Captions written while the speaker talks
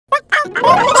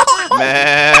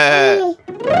Meh.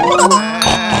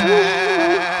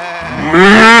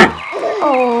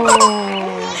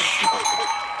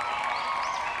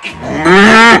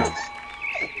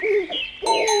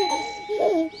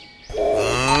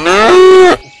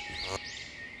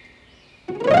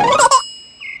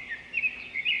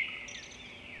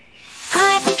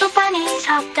 Five little bunnies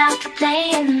hopped out to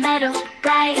play in the meadow,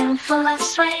 bright and full of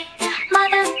sway.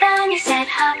 Mother bunny said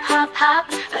hop, hop, hop,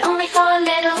 but only four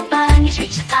little bunnies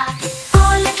reached the top.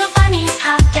 Four little bunnies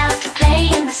hopped out to play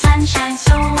in the sunshine,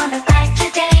 so on a bright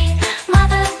today.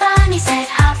 Mother bunny said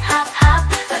hop, hop, hop,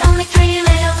 but only three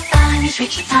little bunnies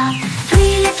reached the top.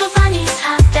 Three little bunnies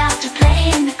hopped out to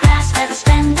play in the grass where they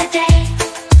spend the day.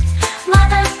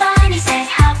 Mother bunny said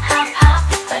hop, hop, hop,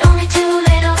 but only two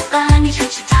little bunnies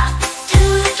reached the top. Two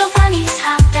little bunnies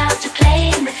hopped out to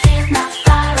play in the field not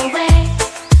far away.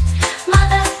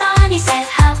 Mother bunny said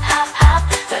hop, hop, hop,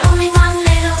 but only one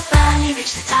little bunny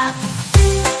reached the top.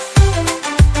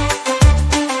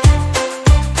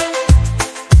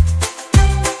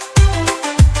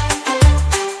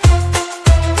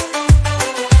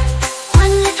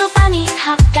 One little bunny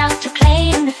hopped out to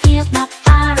play in the field not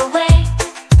far away.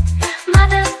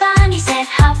 Mother bunny said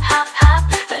hop, hop, hop,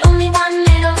 but only one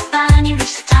little bunny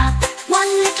reached the top. One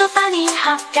little bunny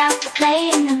hopped out to play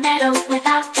in the meadow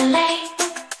without delay.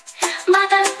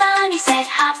 Mother bunny said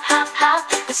hop, hop, hop,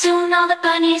 but soon all the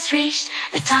bunnies reached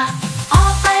the top.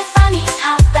 All five bunnies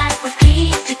hopped back with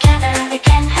glee, together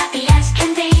again happy as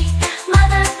can be.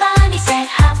 Mother bunny said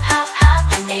hop, hop,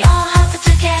 hop, and they all hopped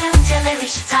together until they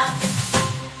reached the top.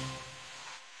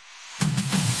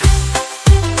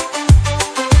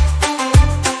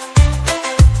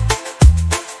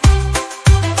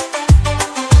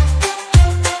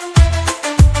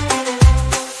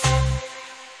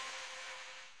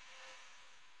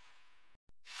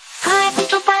 Five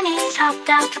little bunnies hopped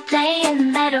out to play in the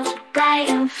meadow, bright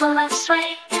and full of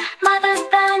sway. Mother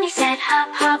bunny said hop,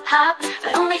 hop, hop,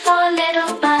 but only four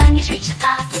little bunnies reached the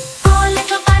top. Four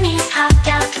little bunnies hopped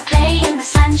out to play in the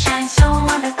sunshine, so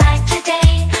on a bright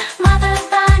today. Mother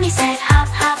bunny said hop,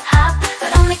 hop, hop,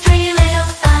 but only three little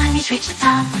bunnies reached the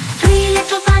top. Three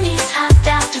little bunnies hopped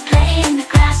out to play in the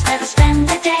grass where they spend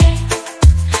the day.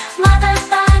 Mother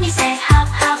bunny said hop,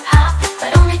 hop, hop,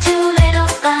 but only two little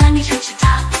bunnies reached the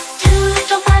top. Two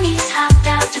little bunnies hopped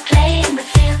out to play in the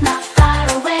field not far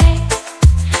away.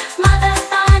 Mother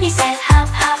bunny said hop,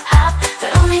 hop, hop,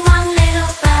 but only one little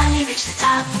bunny reached the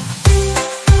top.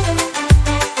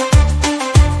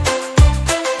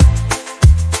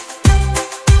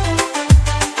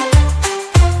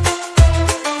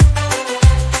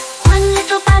 One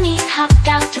little bunny hopped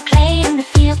out to play in the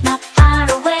field not far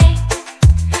away.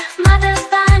 Mother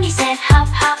bunny said hop,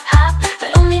 hop, hop,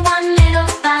 but only one little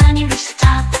bunny reached the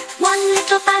top. One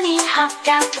little bunny hopped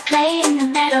out to play in the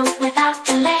meadow without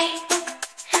delay.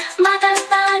 Mother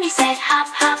bunny said hop,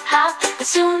 hop, hop, but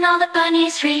soon all the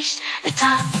bunnies reached the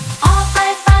top. All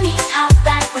five bunnies hopped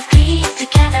back with glee,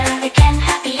 together again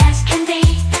happy as can be.